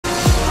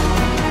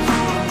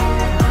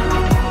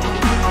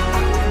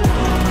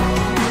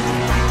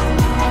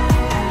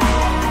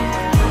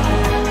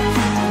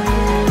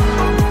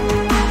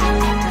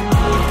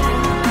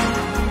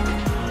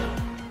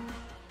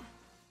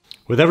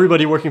With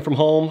everybody working from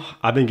home,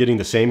 I've been getting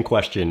the same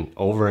question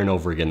over and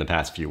over again the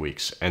past few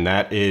weeks. And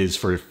that is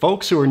for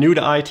folks who are new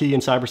to IT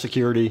and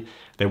cybersecurity,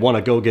 they want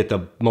to go get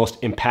the most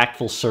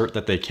impactful cert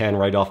that they can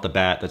right off the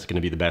bat that's going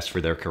to be the best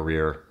for their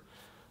career.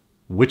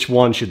 Which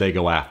one should they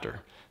go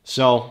after?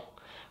 So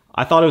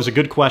I thought it was a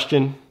good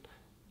question.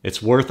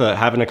 It's worth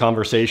having a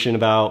conversation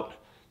about.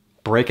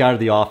 Break out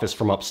of the office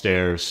from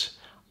upstairs.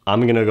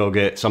 I'm going to go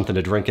get something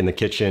to drink in the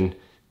kitchen.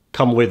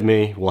 Come with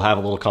me. We'll have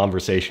a little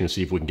conversation and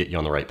see if we can get you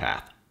on the right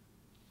path.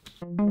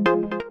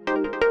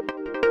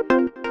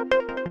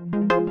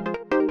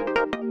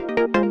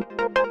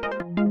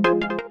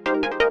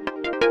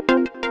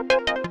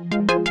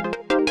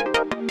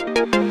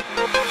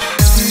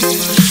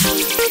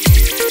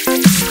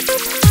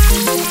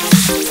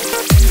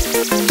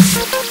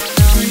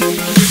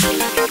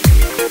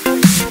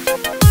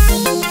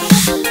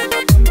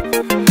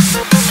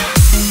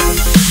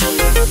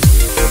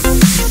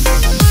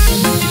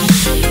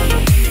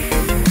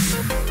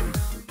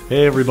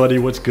 Hey everybody,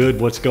 what's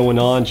good? What's going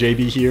on?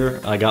 JB here.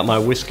 I got my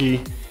whiskey.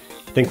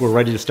 I think we're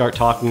ready to start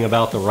talking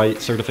about the right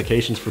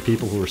certifications for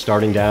people who are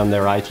starting down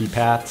their IT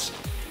paths.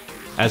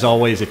 As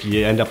always, if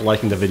you end up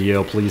liking the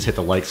video, please hit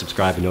the like,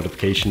 subscribe, and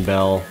notification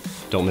bell.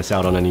 Don't miss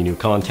out on any new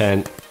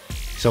content.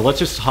 So let's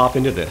just hop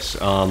into this.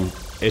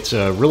 It's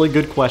a really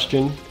good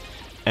question,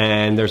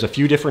 and there's a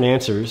few different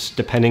answers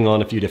depending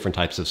on a few different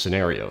types of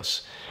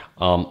scenarios.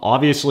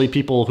 Obviously,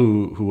 people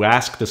who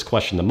ask this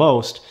question the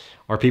most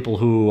are people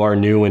who are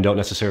new and don't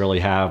necessarily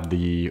have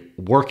the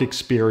work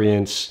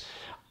experience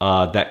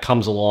that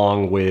comes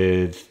along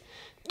with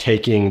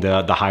taking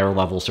the higher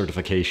level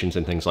certifications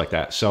and things like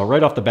that. So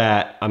right off the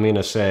bat, I'm going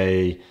to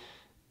say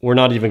we're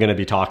not even going to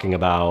be talking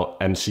about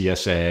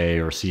MCSA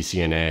or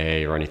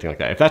Ccna or anything like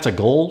that. If that's a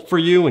goal for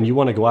you and you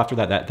want to go after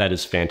that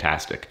is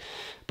fantastic.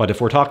 But if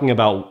we're talking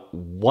about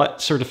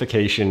what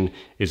certification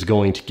is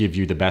going to give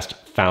you the best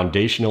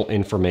foundational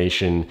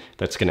information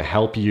that's going to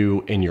help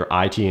you in your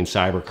IT and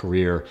cyber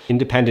career,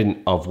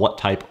 independent of what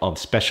type of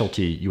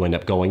specialty you end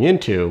up going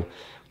into,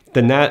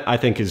 then that I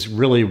think is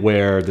really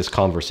where this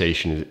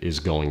conversation is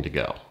going to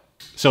go.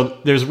 So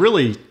there's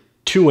really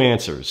two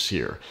answers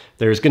here.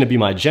 There's going to be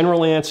my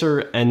general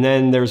answer, and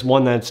then there's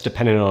one that's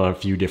dependent on a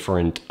few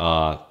different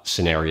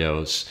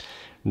scenarios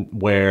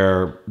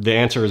where the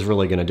answer is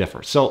really going to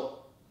differ. So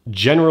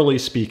generally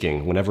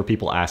speaking, whenever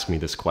people ask me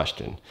this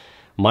question,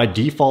 my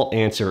default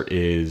answer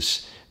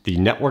is the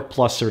Network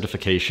Plus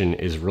certification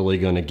is really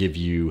going to give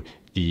you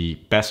the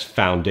best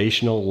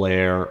foundational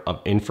layer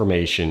of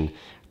information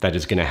that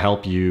is going to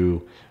help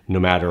you no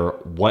matter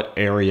what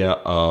area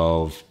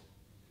of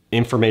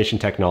information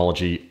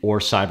technology or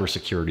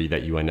cybersecurity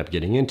that you end up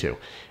getting into.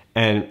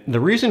 And the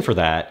reason for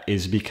that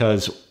is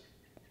because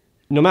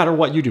no matter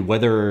what you do,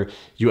 whether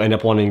you end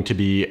up wanting to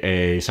be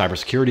a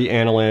cybersecurity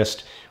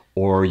analyst,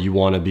 or you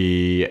want to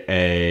be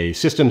a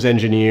systems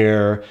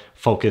engineer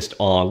focused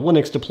on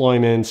Linux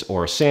deployments,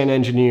 or a SAN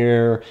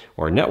engineer,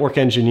 or a network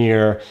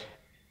engineer,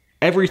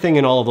 everything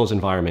in all of those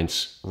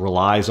environments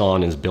relies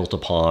on, is built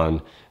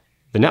upon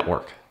the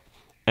network.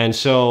 And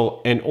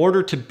so in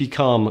order to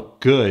become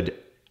good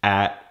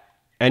at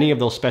any of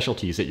those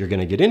specialties that you're going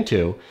to get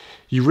into,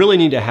 you really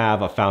need to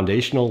have a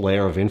foundational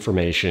layer of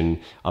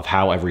information of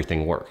how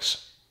everything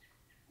works.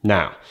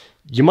 Now,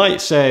 you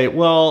might say,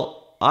 well,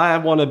 I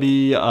want to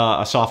be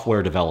a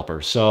software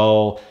developer,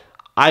 so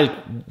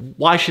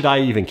why should I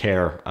even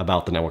care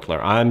about the network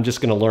layer? I'm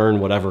just going to learn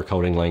whatever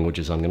coding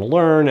languages I'm going to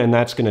learn, and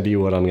that's going to be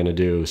what I'm going to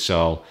do.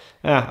 So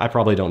I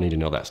probably don't need to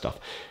know that stuff.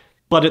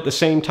 But at the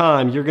same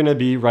time, you're going to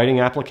be writing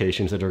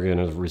applications that are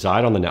going to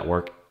reside on the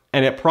network,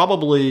 and it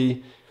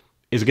probably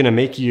is going to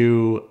make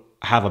you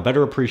have a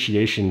better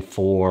appreciation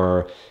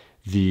for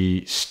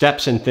the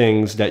steps and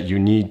things that you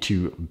need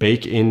to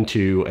bake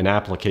into an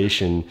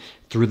application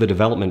through the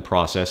development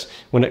process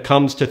when it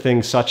comes to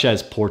things such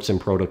as ports and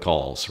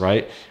protocols,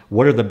 right?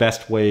 What are the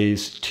best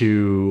ways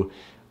to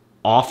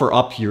offer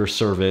up your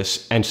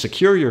service and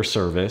secure your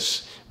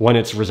service when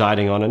it's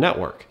residing on a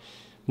network?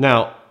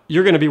 Now,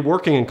 you're going to be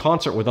working in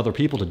concert with other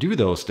people to do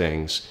those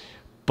things,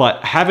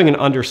 but having an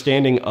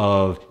understanding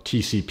of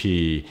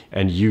TCP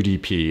and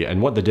UDP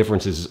and what the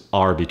differences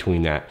are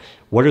between that,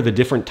 what are the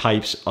different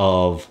types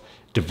of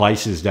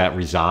devices that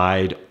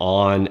reside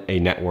on a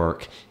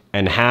network,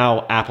 and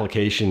how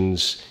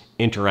applications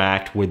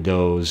interact with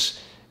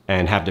those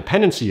and have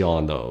dependency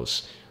on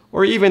those,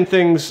 or even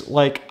things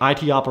like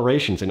IT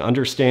operations and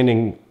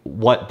understanding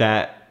what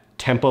that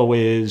tempo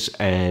is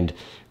and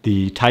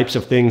the types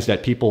of things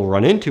that people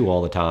run into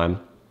all the time.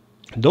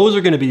 Those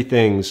are going to be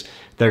things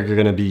that are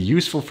going to be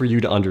useful for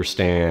you to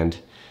understand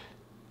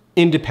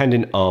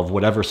independent of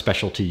whatever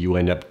specialty you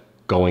end up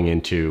going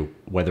into,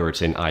 whether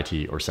it's in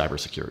IT or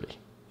cybersecurity.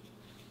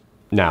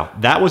 Now,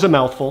 that was a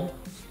mouthful.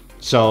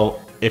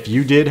 So if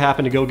you did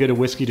happen to go get a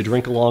whiskey to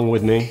drink along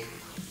with me,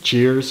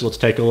 cheers. Let's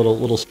take a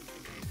little.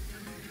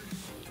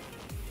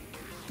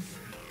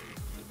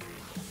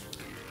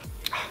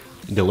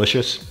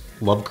 Delicious.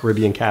 Love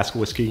Caribbean cask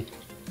whiskey.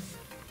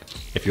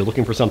 If you're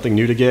looking for something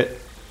new to get,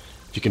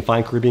 if you can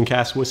find Caribbean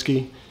cask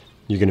whiskey,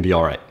 you're going to be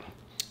all right.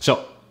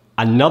 So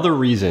Another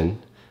reason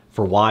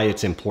for why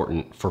it's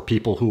important for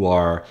people who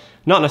are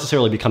not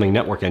necessarily becoming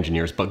network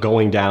engineers, but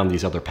going down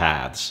these other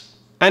paths,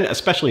 and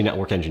especially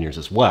network engineers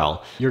as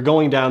well. You're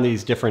going down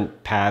these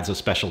different paths of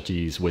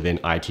specialties within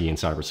IT and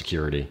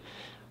cybersecurity.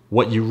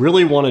 What you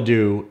really want to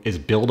do is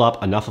build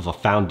up enough of a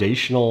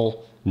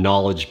foundational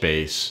knowledge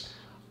base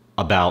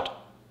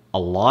about a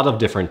lot of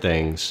different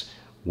things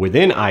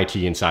within IT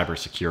and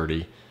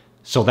cybersecurity,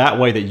 so that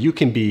way that you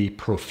can be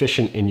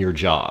proficient in your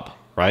job,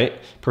 right?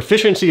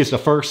 Proficiency is the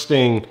first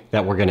thing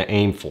that we're going to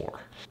aim for.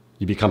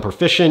 You become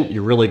proficient,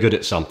 you're really good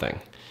at something.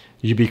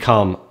 You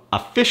become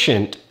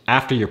efficient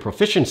after your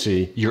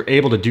proficiency, you're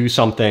able to do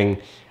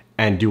something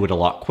and do it a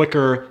lot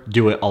quicker,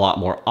 do it a lot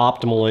more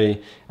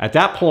optimally. At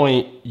that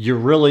point, you're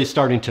really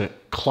starting to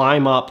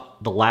climb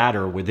up the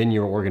ladder within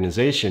your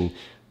organization,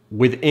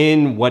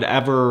 within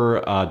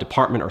whatever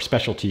department or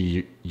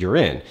specialty you're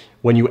in.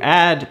 When you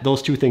add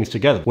those two things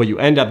together, what you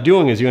end up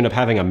doing is you end up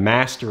having a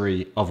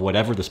mastery of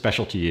whatever the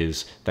specialty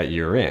is that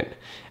you're in.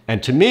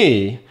 And to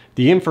me,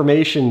 the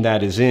information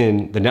that is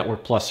in the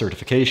Network Plus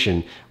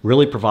certification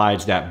really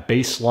provides that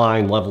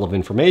baseline level of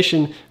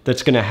information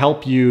that's going to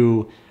help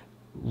you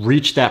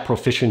reach that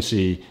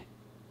proficiency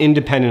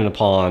independent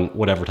upon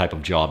whatever type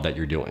of job that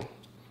you're doing.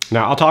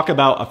 Now, I'll talk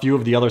about a few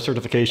of the other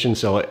certifications.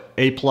 So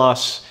A+,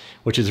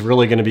 which is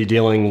really going to be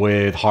dealing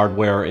with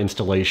hardware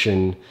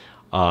installation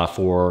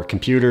for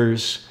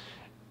computers.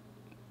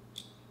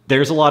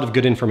 There's a lot of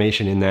good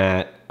information in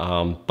that,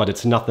 but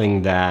it's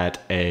nothing that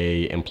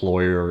an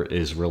employer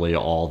is really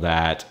all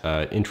that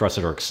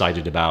interested or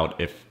excited about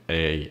if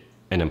an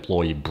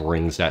employee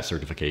brings that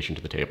certification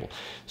to the table.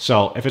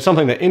 So if it's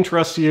something that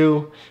interests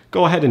you,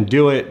 go ahead and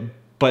do it,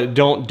 but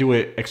don't do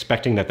it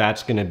expecting that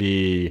that's going to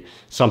be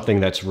something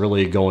that's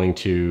really going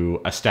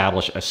to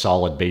establish a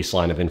solid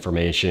baseline of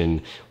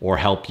information or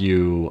help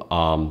you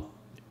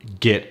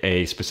get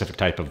a specific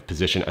type of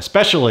position,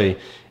 especially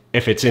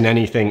if it's in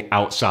anything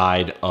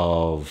outside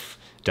of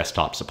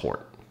desktop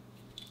support.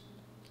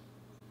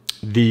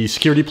 The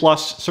Security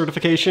Plus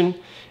certification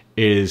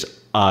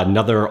is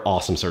another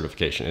awesome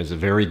certification. It's a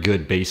very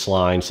good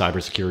baseline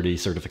cybersecurity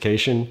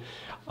certification.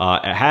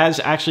 It has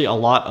actually a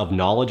lot of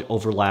knowledge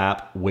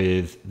overlap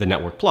with the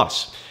Network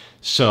Plus.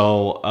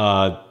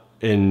 So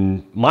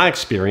in my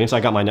experience, I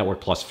got my Network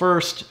Plus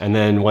first, and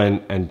then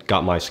went and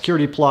got my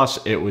Security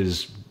Plus. It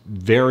was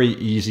very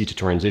easy to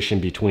transition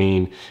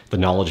between the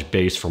knowledge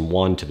base from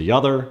one to the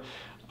other.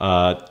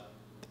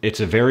 It's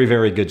a very,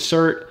 very good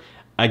cert.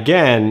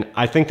 Again,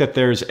 I think that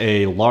there's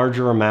a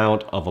larger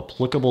amount of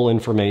applicable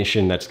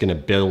information that's going to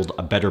build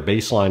a better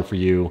baseline for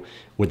you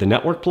with the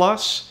Network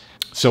Plus.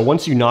 So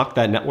once you knock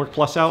that Network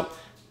Plus out,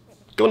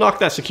 go knock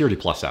that Security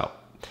Plus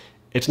out.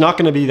 It's not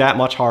going to be that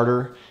much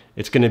harder.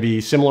 It's going to be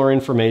similar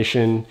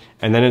information,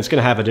 and then it's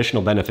going to have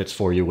additional benefits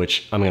for you,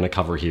 which I'm going to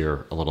cover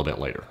here a little bit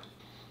later.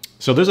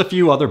 So there's a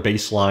few other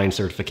baseline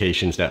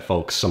certifications that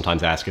folks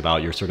sometimes ask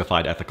about: your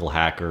Certified Ethical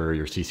Hacker,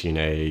 your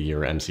Ccna,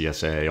 your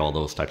MCSA, all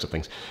those types of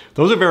things.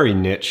 Those are very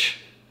niche,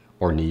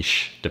 or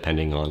niche,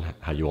 depending on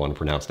how you want to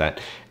pronounce that.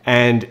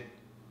 And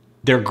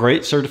they're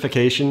great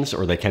certifications,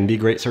 or they can be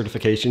great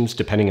certifications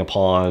depending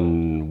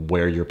upon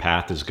where your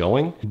path is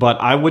going.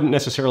 But I wouldn't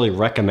necessarily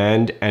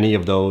recommend any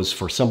of those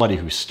for somebody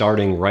who's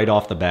starting right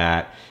off the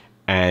bat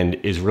and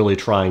is really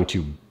trying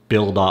to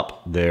build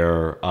up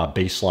their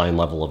baseline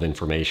level of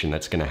information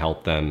that's going to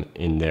help them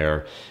in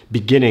their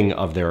beginning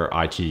of their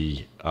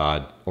IT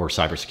or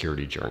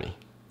cybersecurity journey.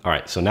 All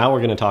right, so now we're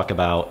going to talk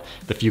about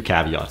the few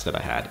caveats that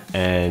I had.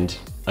 And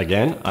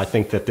again, I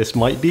think that this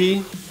might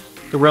be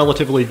a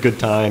relatively good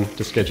time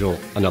to schedule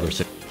another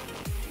session.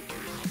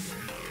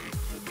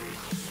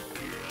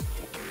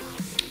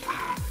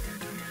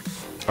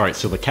 All right,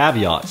 so the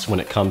caveats when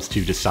it comes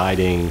to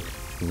deciding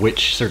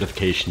which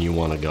certification you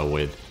want to go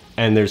with.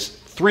 And there's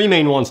three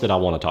main ones that I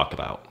want to talk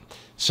about.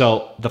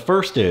 So the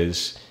first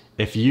is,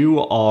 if you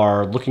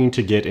are looking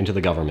to get into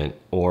the government,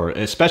 or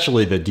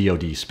especially the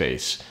DoD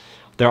space,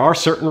 there are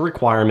certain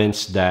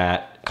requirements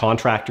that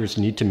contractors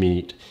need to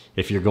meet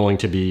if you're going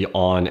to be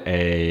on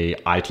a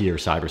IT or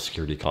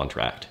cybersecurity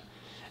contract.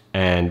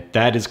 And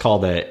that is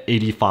called the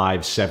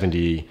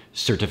 8570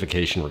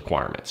 certification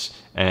requirements.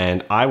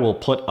 And I will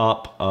put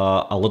up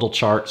a little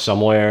chart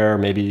somewhere,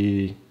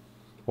 maybe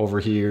over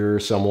here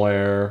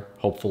somewhere,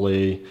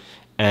 hopefully,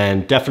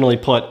 and definitely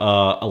put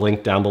a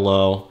link down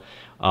below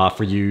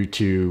for you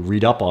to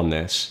read up on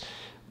this.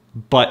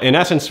 But in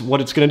essence,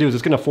 what it's going to do is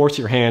it's going to force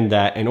your hand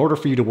that in order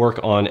for you to work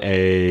on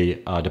a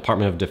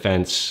Department of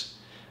Defense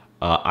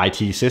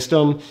IT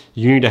system,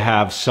 you need to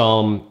have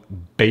some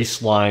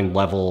baseline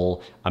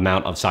level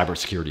amount of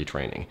cybersecurity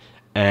training.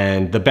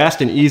 And the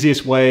best and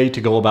easiest way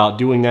to go about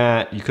doing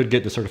that, you could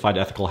get the Certified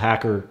Ethical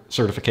Hacker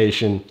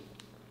certification,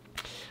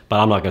 but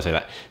I'm not going to say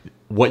that.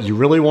 What you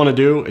really want to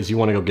do is you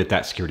want to go get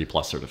that Security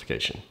Plus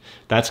certification.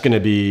 That's going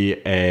to be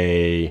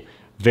a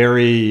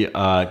very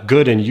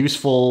good and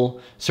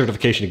useful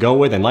certification to go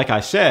with. And like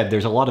I said,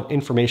 there's a lot of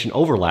information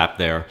overlap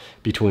there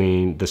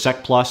between the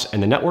Sec Plus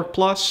and the Network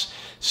Plus.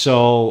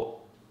 So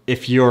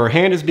if your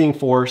hand is being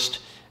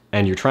forced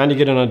and you're trying to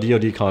get on a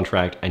DoD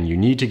contract and you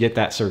need to get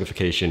that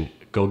certification,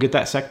 go get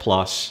that Sec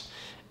Plus.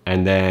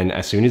 And then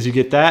as soon as you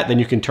get that, then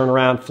you can turn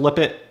around, flip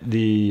it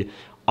the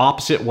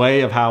opposite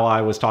way of how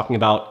I was talking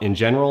about in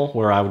general,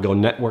 where I would go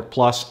Network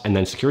Plus and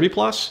then Security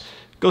Plus.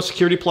 Go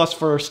Security Plus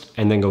first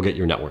and then go get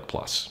your Network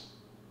Plus.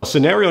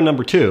 Scenario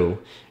number 2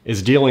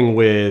 is dealing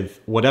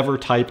with whatever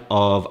type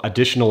of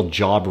additional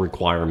job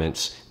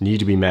requirements need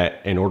to be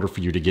met in order for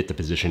you to get the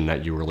position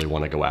that you really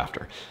want to go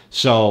after.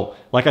 So,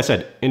 like I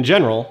said, in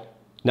general,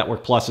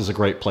 Network Plus is a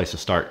great place to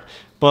start.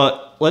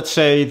 But let's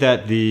say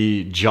that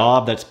the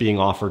job that's being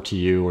offered to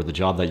you or the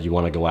job that you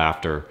want to go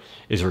after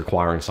is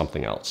requiring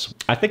something else.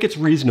 I think it's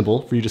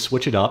reasonable for you to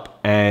switch it up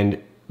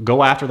and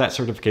go after that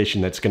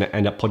certification that's going to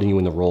end up putting you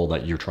in the role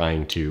that you're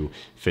trying to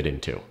fit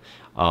into.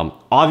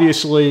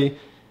 Obviously,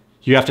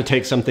 you have to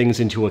take some things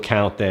into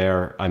account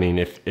there. I mean,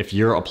 if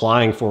you're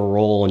applying for a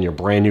role and you're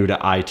brand new to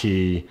IT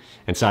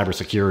and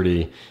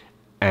cybersecurity,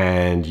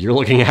 and you're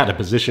looking at a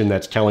position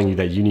that's telling you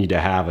that you need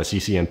to have a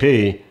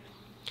CCNP,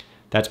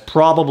 that's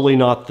probably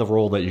not the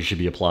role that you should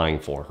be applying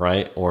for,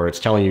 right? Or it's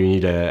telling you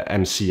need a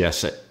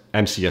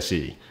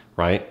MCSA,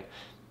 right?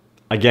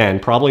 Again,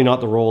 probably not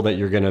the role that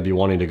you're going to be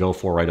wanting to go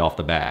for right off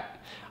the bat.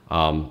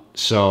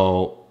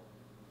 So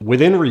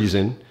within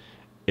reason,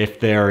 if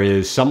there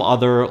is some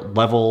other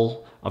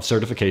level of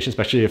certification,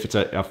 especially if it's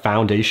a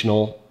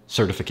foundational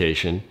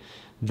certification,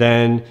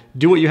 then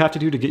do what you have to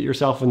do to get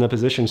yourself in the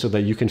position so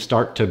that you can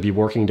start to be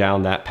working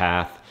down that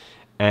path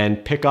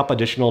and pick up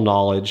additional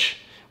knowledge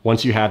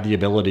once you have the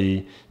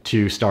ability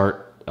to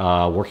start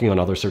working on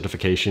other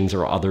certifications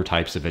or other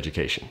types of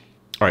education.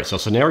 All right, so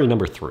scenario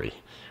number 3.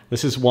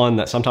 This is one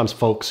that sometimes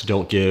folks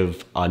don't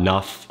give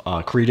enough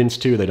credence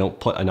to. They don't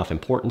put enough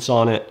importance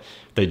on it.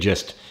 They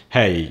just,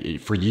 hey,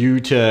 for you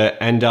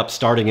to end up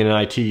starting in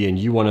IT and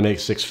you want to make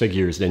 6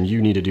 figures, then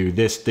you need to do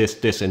this, this,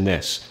 this, and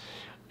this.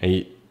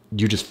 And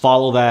you just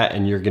follow that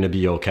and you're going to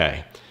be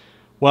okay.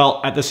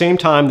 Well, at the same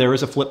time, there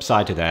is a flip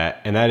side to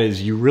that, and that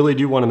is you really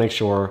do want to make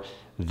sure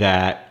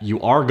that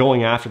you are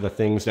going after the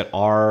things that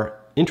are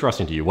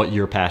interesting to you, what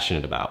you're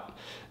passionate about.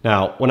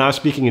 Now, when I was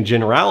speaking in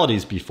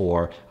generalities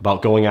before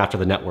about going after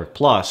the Network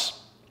Plus,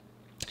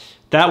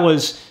 that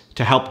was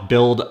to help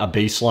build a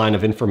baseline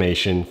of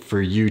information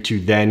for you to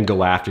then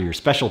go after your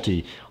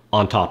specialty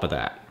on top of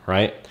that,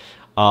 right?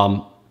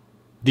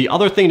 The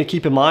other thing to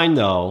keep in mind,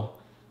 though,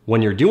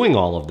 when you're doing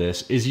all of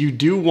this is you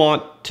do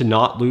want to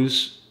not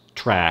lose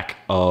track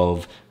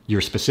of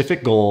your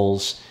specific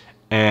goals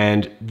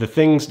and the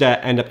things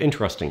that end up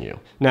interesting you.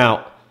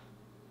 Now,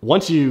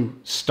 once you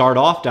start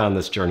off down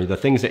this journey, the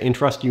things that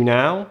interest you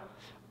now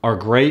are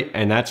great,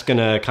 and that's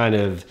gonna kind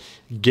of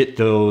get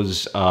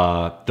those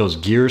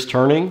gears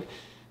turning,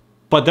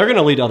 but they're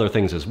gonna lead to other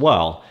things as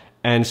well.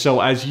 And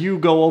so as you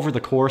go over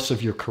the course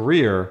of your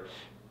career,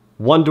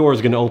 one door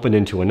is going to open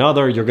into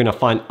another. You're going to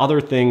find other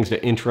things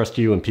that interest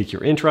you and pique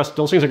your interest.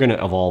 Those things are going to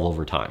evolve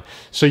over time.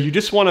 So you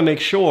just want to make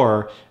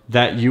sure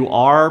that you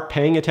are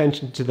paying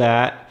attention to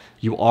that.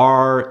 You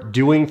are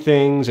doing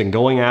things and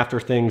going after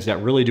things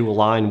that really do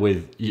align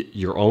with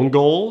your own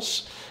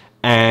goals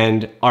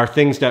and are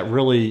things that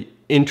really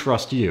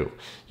interest you.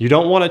 You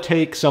don't want to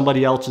take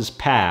somebody else's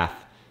path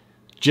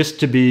just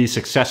to be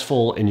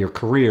successful in your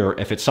career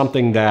if it's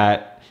something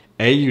that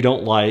A, you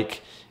don't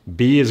like,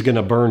 B, is going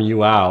to burn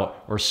you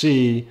out, or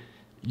C,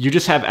 you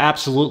just have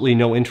absolutely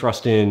no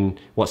interest in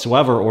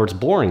whatsoever, or it's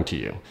boring to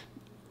you.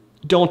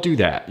 Don't do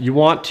that. You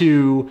want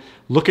to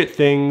look at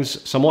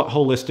things somewhat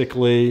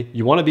holistically.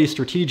 You want to be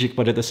strategic,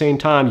 but at the same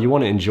time, you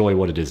want to enjoy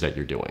what it is that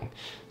you're doing.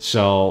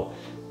 So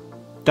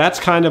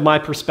that's kind of my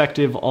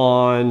perspective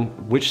on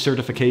which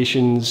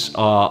certifications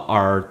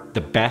are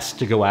the best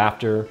to go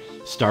after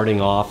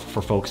starting off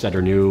for folks that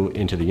are new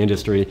into the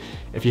industry.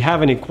 If you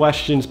have any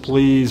questions,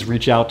 please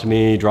reach out to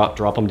me, drop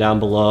them down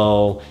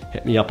below,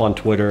 hit me up on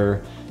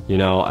Twitter. You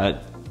know,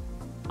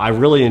 I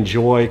really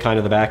enjoy kind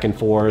of the back and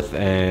forth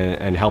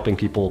and helping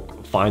people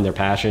find their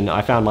passion.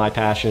 I found my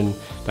passion.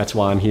 That's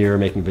why I'm here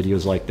making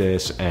videos like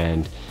this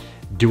and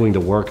doing the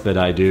work that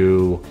I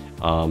do.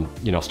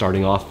 You know,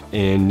 starting off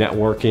in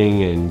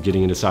networking and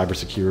getting into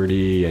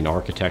cybersecurity and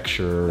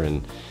architecture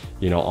and,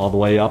 you know, all the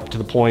way up to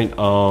the point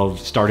of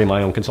starting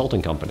my own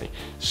consulting company.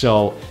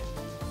 So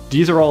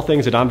these are all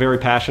things that I'm very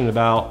passionate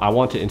about. I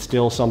want to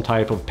instill some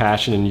type of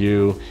passion in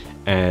you,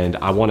 and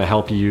I want to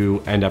help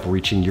you end up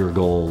reaching your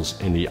goals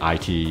in the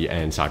IT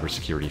and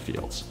cybersecurity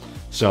fields.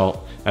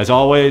 So as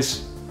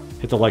always,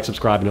 hit the like,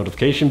 subscribe, and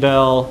notification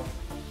bell.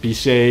 Be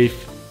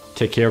safe.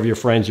 Take care of your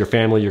friends, your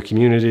family, your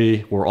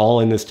community. We're all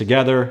in this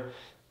together.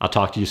 I'll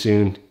talk to you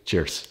soon.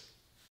 Cheers.